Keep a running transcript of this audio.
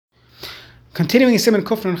Continuing Siman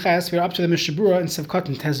Kufran Ches, we're up to the Mishabura in Sevkot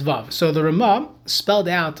Tezvav. So the Ramah spelled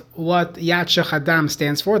out what Yad Shechadam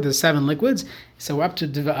stands for, the 7 liquids. So we're up to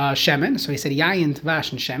Shemen. So he said Yayin,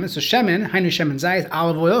 Tvash, and Shemen. So Shemen, Hainu Shemen Zayis,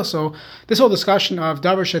 olive oil. So this whole discussion of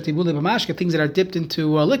Davar Shetibuli B'mashke, things that are dipped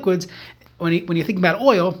into liquids, when you think about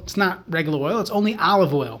oil, it's not regular oil, it's only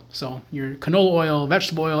olive oil. So your canola oil,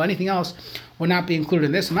 vegetable oil, anything else will not be included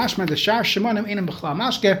in this. Mashma, the Shar, Shemanim, Einam B'chla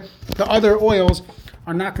Mashke, the other oils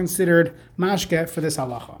are not considered mashke for this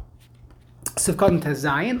halacha. Sivkot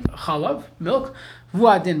Tezayin, chalav, milk,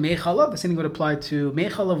 vuadin mei chalav. The same thing would apply to mei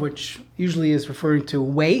chalav, which usually is referring to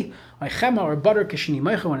whey, or chema, or butter, kishini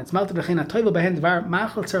meicha, when it's melted. So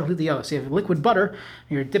you have liquid butter, and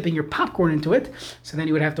you're dipping your popcorn into it, so then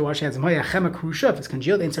you would have to wash your hands. Chema krusha, if it's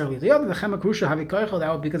congealed, the chema krusha havikoichel,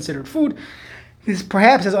 that would be considered food. This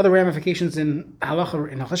perhaps has other ramifications in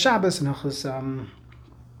halacha, in Hilchos Shabbos, and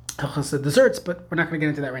Hilchos desserts, but we're not going to get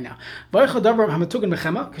into that right now. So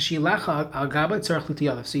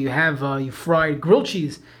you have you fried grilled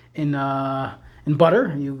cheese in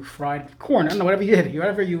butter. You fried corn. I don't know, whatever you did,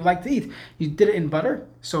 whatever you like to eat, you did it in butter.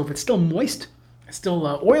 So if it's still moist, it's still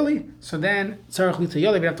oily, so then you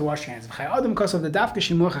have to wash your hands.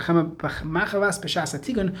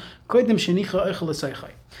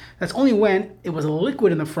 That's only when it was a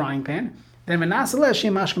liquid in the frying pan. Then it had to have a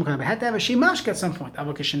shemashke at some point.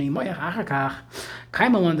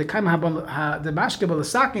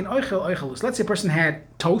 Let's say a person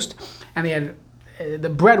had toast and they had the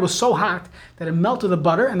bread was so hot that it melted the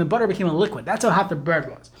butter and the butter became a liquid. That's how hot the bread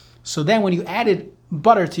was. So then when you added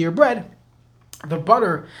butter to your bread, the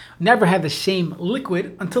butter never had the same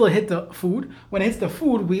liquid until it hit the food. When it hits the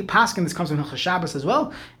food, we paskin, this comes from Hilchos Shabbos as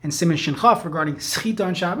well, and Siman Shinchaf regarding schita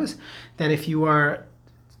on Shabbos, that if you are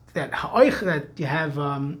that you have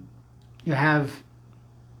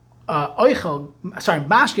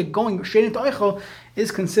mashke going straight into oichel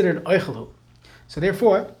is considered oichelu. So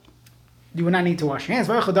therefore, you would not need to wash your hands.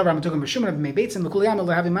 That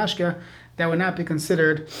would not be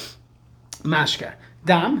considered mashke.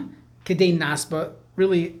 Dam kedei nasba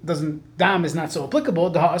really doesn't. Dam is not so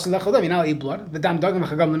applicable. You're not allowed to eat blood.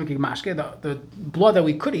 The blood that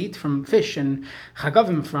we could eat from fish and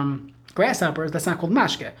chagavim from grasshoppers, that's not called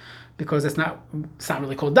mashke, because it's not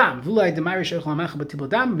really called dam. Some type of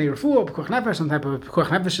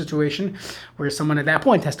pikuach situation where someone at that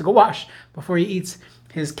point has to go wash before he eats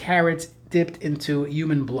his carrots dipped into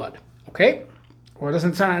human blood. Okay? Or it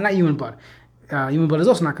doesn't sound not human blood. Human blood is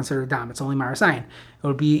also not considered dam, it's only marasayin. It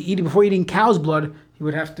would be before eating cow's blood, he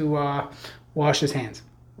would have to wash his hands.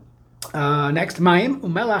 Next, mayim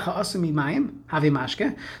umelach asumi mayim havi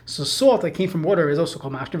mashke. So salt that came from water is also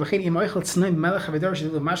called mashke. You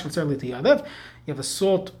have the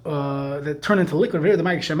salt that turned into liquid. If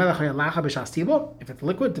it's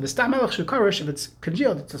liquid, if it's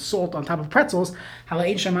congealed, it's a salt on top of pretzels.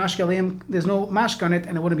 There's no mashke on it,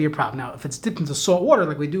 and it wouldn't be a problem. Now, if it's dipped into salt water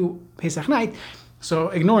like we do Pesach night, so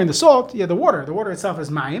ignoring the salt, the water. The water itself is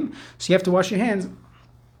mayim, so you have to wash your hands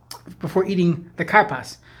before eating the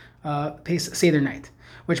karpas. Seder night,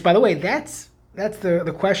 which, by the way, that's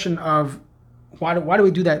the question of why do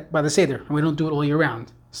we do that by the Seder and we don't do it all year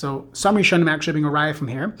round? So some Rishonim actually bring a raya from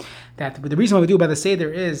here that the reason why we do it by the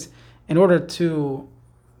Seder is in order to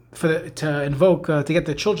get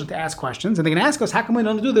the children to ask questions, and they can ask us, how come we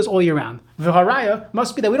don't do this all year round? The haraya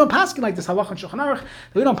must be that we don't paskin like this halacha and Shulchan Aruch,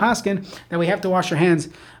 that we don't paskin that we have to wash our hands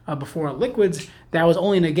before liquids. That was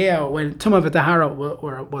only negea when tumah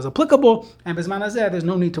v'tahara was applicable, and bisman hazeh there's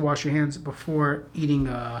no need to wash your hands before eating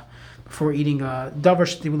davar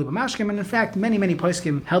shetibuli b'mashkem. And in fact, many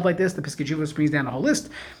poskim held like this. The Piskei Teshuvos brings down a whole list,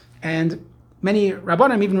 and many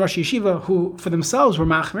Rabbanim, even Rosh Yeshiva, who for themselves were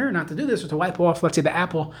machmir not to do this, or to wipe off, let's say, the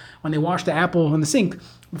apple, when they wash the apple in the sink,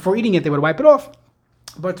 before eating it, they would wipe it off.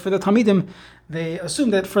 But for the Talmidim, they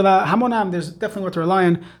assume that for the Hamonam, there's definitely what to rely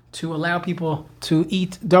on to allow people to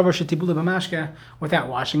eat davar shetibula b'mashke without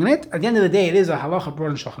washing it. At the end of the day, it is a halacha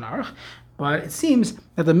brought in Shulchan Aruch, but it seems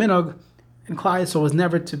that the minog in Klal Yisrael was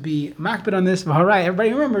never to be makbid on this.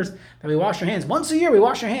 Everybody remembers that we wash our hands. Once a year, we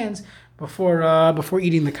wash our hands before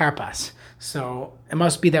eating the karpas. So it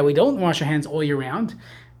must be that we don't wash our hands all year round.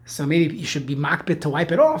 So maybe you should be makbid to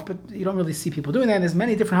wipe it off, but you don't really see people doing that. There's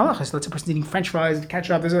many different halachas. So let's say a person eating French fries,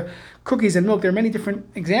 ketchup, there's cookies and milk. There are many different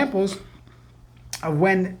examples of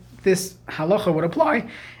when this halacha would apply.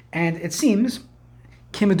 And it seems,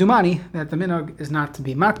 kimedumani, that the minog is not to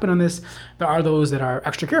be makbid on this. There are those that are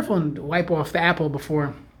extra careful and wipe off the apple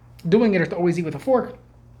before doing it, or to always eat with a fork,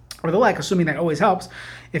 or the like, assuming that always helps.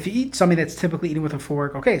 If you eat something that's typically eating with a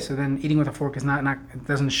fork, okay, so then eating with a fork is not it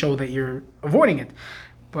doesn't show that you're avoiding it.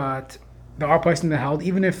 But there are places that held,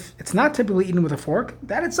 even if it's not typically eaten with a fork,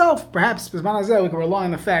 that itself, perhaps, we can rely on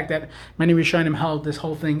the fact that many Rishonim held this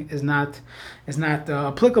whole thing is not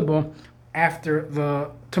applicable after the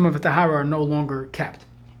Tumah v'Tahara are no longer kept.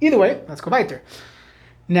 Either way, let's go weiter.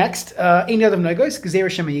 Next, Ein Yadav Noigos, Gzeir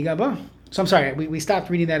Shema Yigaba. So I'm sorry, we stopped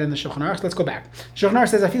reading that in the Shulchan Aruch. Let's go back. Shulchan Aruch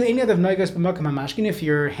says, I feel Ein Yadav Noigos b'Makam HaMashkin, if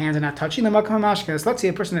your hands are not touching the Makam HaMashkin. Let's say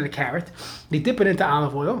a person had a carrot, they dip it into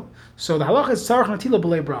olive oil. So the halacha is Tzarech Natila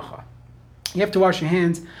B'lei Bracha. You have to wash your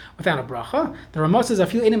hands without a bracha. The Ramah says, I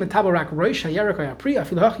feel Ein Metabel Rak Roish HaYarek HaYapri, I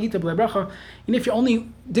feel Hach Yita B'lei Bracha. And if you're only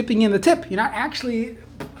dipping in the tip, you're not actually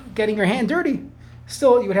getting your hand dirty.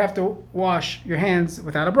 Still, you would have to wash your hands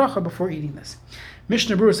without a bracha before eating this.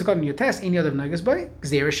 Mishnah Berurah Sukkot in your test, Ein Yadav Noigos by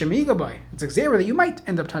Gzeira Shemiga by. It's a gzeira that you might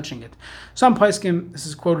end up touching it. Some poskim, this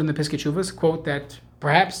is quoted in the Piskei Teshuvos, quote that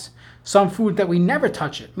perhaps some food that we never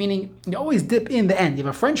touch it, meaning you always dip in the end. You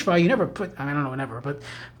have a French fry, you never put, I don't know, never, but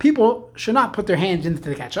people should not put their hands into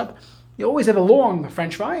the ketchup. You always have a long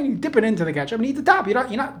French fry and you dip it into the ketchup and eat the top. You're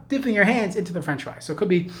not dipping your hands into the French fry. So it could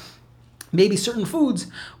be maybe certain foods,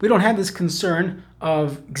 we don't have this concern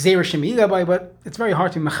of gzeira shemiga, but it's very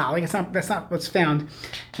hard to be machalik. That's not what's found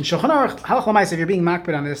in Shulchan Aruch. Halach l'maisa, if you're being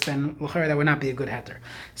makbid on this, then l'chayr that would not be a good heter.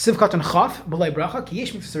 Siv katan chaf b'lei bracha ki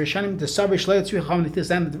yesh mitzvah rishanim desavar shleya tzui cham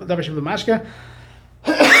nitisam davar shem l'mashka.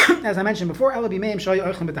 As I mentioned before, ela b'meim shoy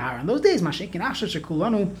oichem b'tahara. In those days, mashikin achshar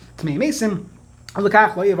shekulanu t'mei mesim. So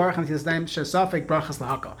that's the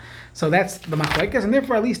machlekes, and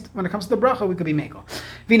therefore, at least when it comes to the bracha, we could be mekel.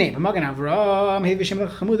 The minig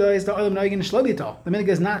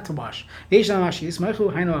is not to wash. That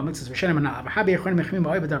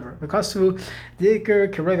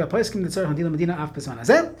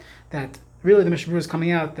really the Mishnah Berurah is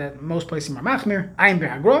coming out that most places are machmir.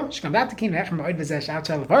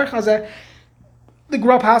 The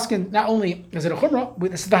Gra Paskin, not only is it a chumrah,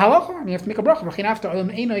 but this is the halacha, and you have to make a bracha.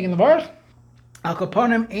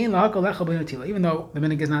 Even though the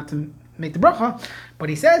minhag is not to make the bracha, but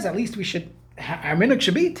he says at least our minhag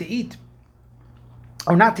should be to eat,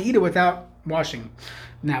 or not to eat it without washing.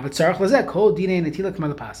 Now, but tzarich lazeh kol dinei netila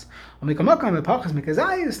k'mal pas. U'mikamakam epachas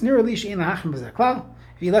mikazayis niralish ein lahachim b'zeh klal.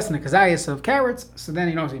 If you less than a kazayas of carrots, so then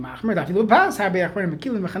you know to be machmer. Afilu pas harbe achronim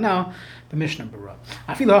mekilim mechanal the Mishnah Berurah.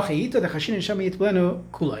 Afilu hachayita the chashin and shami yitblenu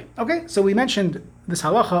kulay. Okay, so we mentioned this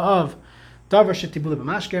halacha of davar shetibule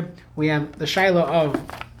b'mashke. We have the shaila of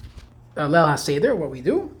leil haseder, what we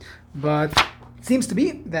do, but it seems to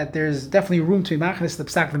be that there's definitely room to be machmer. This is the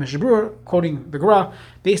psak of the Mishnah Berurah, quoting the Gra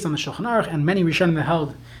based on the Shulchan Aruch, and many Rishonim have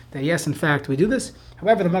held that yes, in fact, we do this.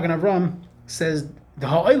 However, the Magen Avram says the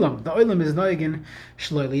oilam is noigin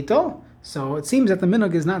shloilito. So it seems that the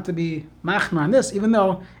minhag is not to be machmer on this, even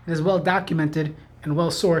though it is well documented and well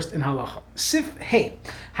sourced in halacha. Sif hey,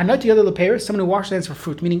 hanot yodel lepeir, someone who washes hands for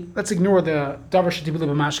fruit. Meaning, let's ignore the davar shetibule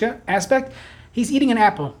b'mashke aspect. He's eating an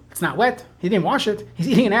apple. It's not wet. He didn't wash it. He's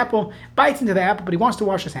eating an apple, bites into the apple, but he wants to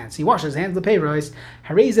wash his hands. He washes his hands. Lepeiros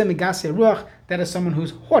hareza migase ruach. That is someone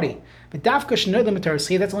who's haughty. But dafka shnei lemetaris.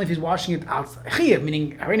 That's only if he's washing it out.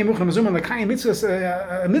 Meaning harei mucham mazum lekayim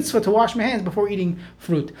mitzvah, a mitzvah to wash my hands before eating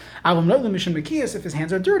fruit. Avam no lemishim nekiyas. If his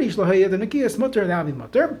hands are dirty, shlohayah the nekiyas mutter, that will be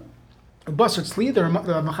mutter. Basar tzli. The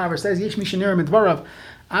Machaber says yesh mishaner midvarav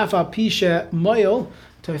afa pisha moil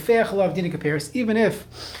to feich lav dinik appears. Even if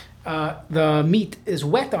the meat is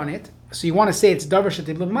wet on it, so you want to say it's davar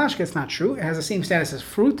shetibul b'mashke. It's not true. It has the same status as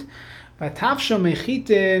fruit. That tafsha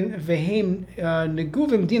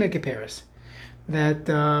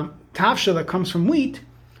that comes from wheat,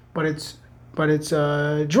 but it's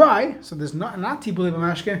dry, so there's not tibul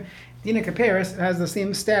b'mashke. Dina kaperis has the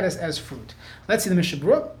same status as fruit. Let's see the Mishnah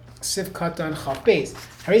Berurah. Sif katan chaf beis.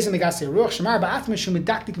 Harizim megase ruach shemar ba'at mishum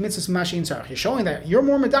medaktik mitzvahs mashin tzarich. You're showing that you're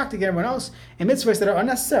more medaktik than everyone else in mitzvahs that are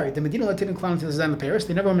unnecessary. The medina latin clown to the zan Paris.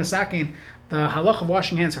 They never were masaking the halach of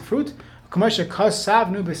washing hands for fruit. Commercial kos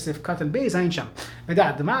savnu b'sif katan beis ayin sham.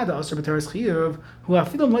 Medad demada also b'teres chiyuv who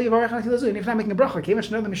afilum lo yivarech natilazu. And if you're not making a bracha,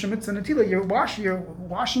 kemesh no the mishum mitzvah natila, you're washing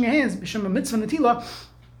your hands mishum mitzvah natila.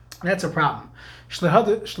 That's a problem. Your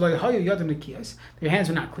hands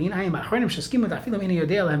are not clean.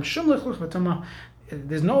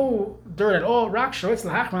 There's no dirt at all. You want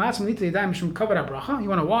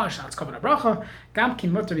to wash, that's covered a bracha.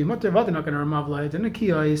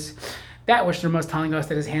 That which the Rama is telling us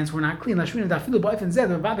that his hands were not clean.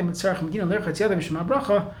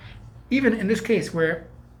 Even in this case where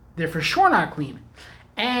they're for sure not clean,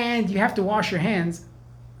 and you have to wash your hands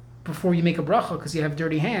before you make a bracha because you have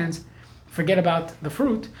dirty hands, forget about the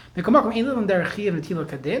fruit.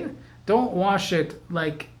 Don't wash it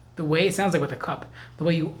like the the way it sounds like with a cup, the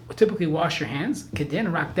way you typically wash your hands,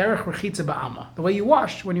 kedin rak derech rechitza ba'alma, the way you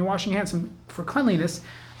wash when you're washing your hands for cleanliness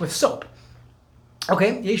with soap.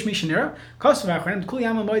 Okay, yesh mishnera.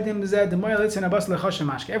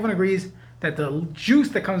 Everyone agrees that the juice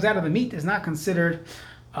that comes out of the meat is not considered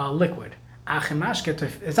liquid. It's not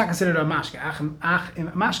considered a mashke.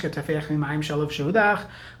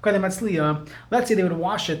 Let's say they would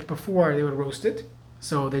wash it before they would roast it.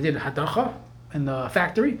 So they did hadacha in the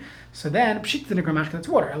factory. So then pshit the nikra mashke, that's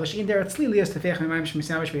water. It's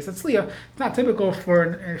not typical for.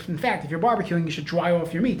 In fact, if you're barbecuing, you should dry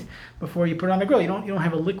off your meat before you put it on the grill. You don't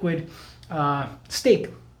have a liquid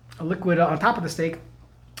steak, a liquid on top of the steak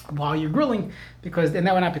while you're grilling, because then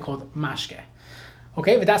that would not be called mashke.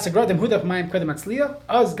 Okay, there's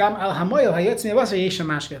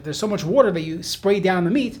so much water that you spray down the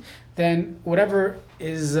meat, then whatever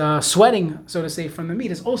is sweating, so to say, from the meat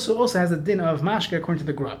is also has the din of mashke according to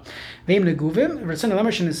the Gra. You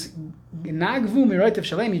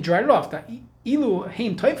dried it off. If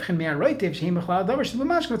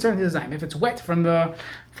it's wet from the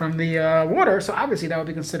water, so obviously that would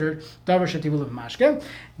be considered davar shetivul of mashke.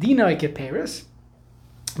 Dina keperis.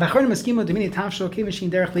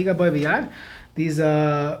 These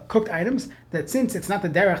cooked items, that since it's not the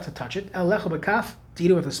derech to touch it, to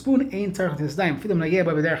eat it with a spoon, and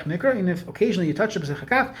if occasionally you touch it,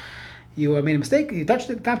 you made a mistake, you touched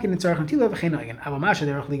it,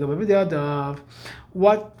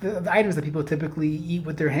 what the items that people typically eat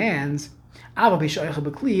with their hands,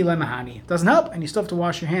 doesn't help, and you still have to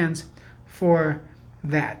wash your hands for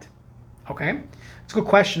that. Okay? It's a good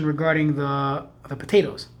question regarding the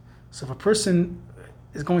potatoes. So if a person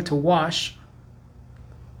is going to wash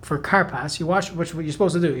for karpas, you wash, which what you're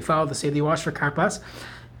supposed to do. You follow the say that you wash for karpas.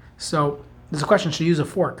 So there's a question: should you use a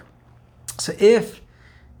fork? So if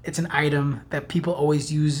it's an item that people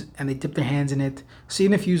always use and they dip their hands in it, so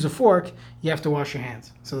even if you use a fork, you have to wash your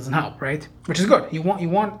hands. So it doesn't help, right? Which is good. You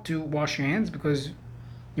want to wash your hands because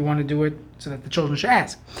you want to do it so that the children should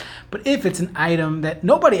ask. But if it's an item that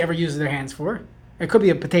nobody ever uses their hands for, it could be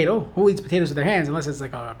a potato. Who eats potatoes with their hands unless it's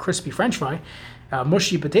like a crispy French fry, a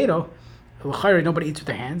mushy potato? Nobody eats with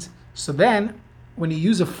their hands. So then, when you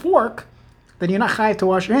use a fork, then you're not chayav to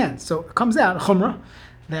wash your hands. So it comes out chumrah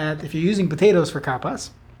that if you're using potatoes for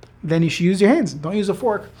kapas, then you should use your hands. Don't use a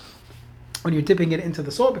fork when you're dipping it into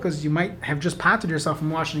the salt, because you might have just potted yourself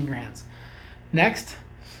from washing your hands. Next,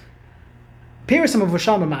 pirusim of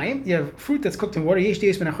v'shal b'mayim. You have fruit that's cooked in water. Yesh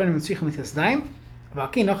deis ben achonim v'tzichim l'tisdaim. You're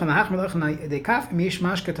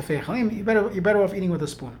better off eating with a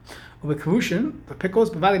spoon. The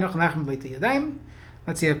pickles, let's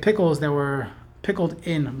say you have pickles that were pickled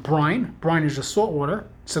in brine. Brine is just salt water,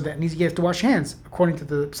 so that means you have to wash your hands, according to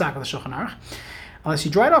the psak of the Shulchan Aruch. Unless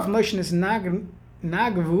you dry it off, unless you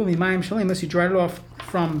dry it off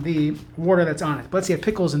from the water that's on it. But let's say you have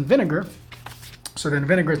pickles in vinegar, so then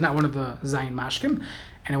vinegar is not one of the zayin mashkim,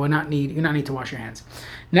 and you not need to wash your hands.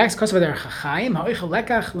 Next, someone who's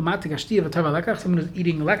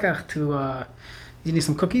eating lekach to eating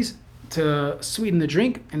some cookies to sweeten the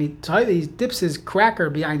drink, and he dips his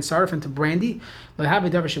cracker behind sarf into brandy,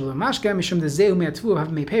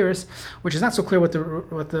 which is not so clear what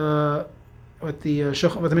the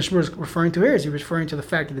Mishnah is referring to here. Is he referring to the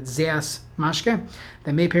fact that it's zeas mashke,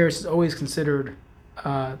 that may Paris is always considered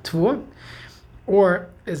tvua, or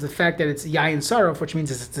is the fact that it's yayin saraf, which means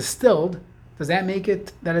it's distilled, does that make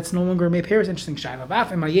it that it's no longer may Paris? Interesting shayla.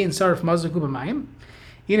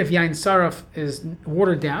 Even if yayin saraf is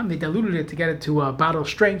watered down, they diluted it to get it to bottle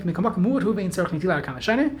strength.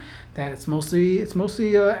 That it's mostly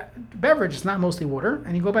beverage. It's not mostly water,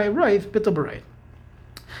 and you go by rive bittul b'rive.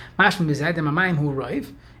 Mashma mizad and mayim hu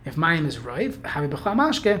rive. If mayim is rive, havi b'chal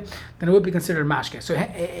mashke, then it would be considered mashke. So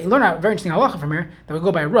learn a very interesting halacha from here that we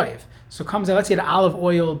go by rive. So comes out, let's say, the olive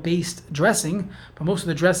oil based dressing, but most of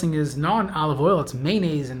the dressing is non-olive oil. It's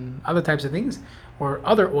mayonnaise and other types of things, or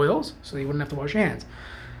other oils, so you wouldn't have to wash your hands.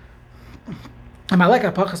 And I like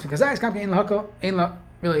apachas because I come in lahako in la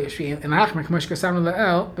really in lahachmer k'moshka samru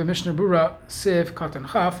la'el b'mishnah bura seif katan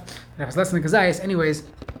chaf. That has less than the kazayis. Anyways,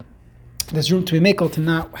 there's room to be makel to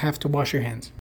not have to wash your hands.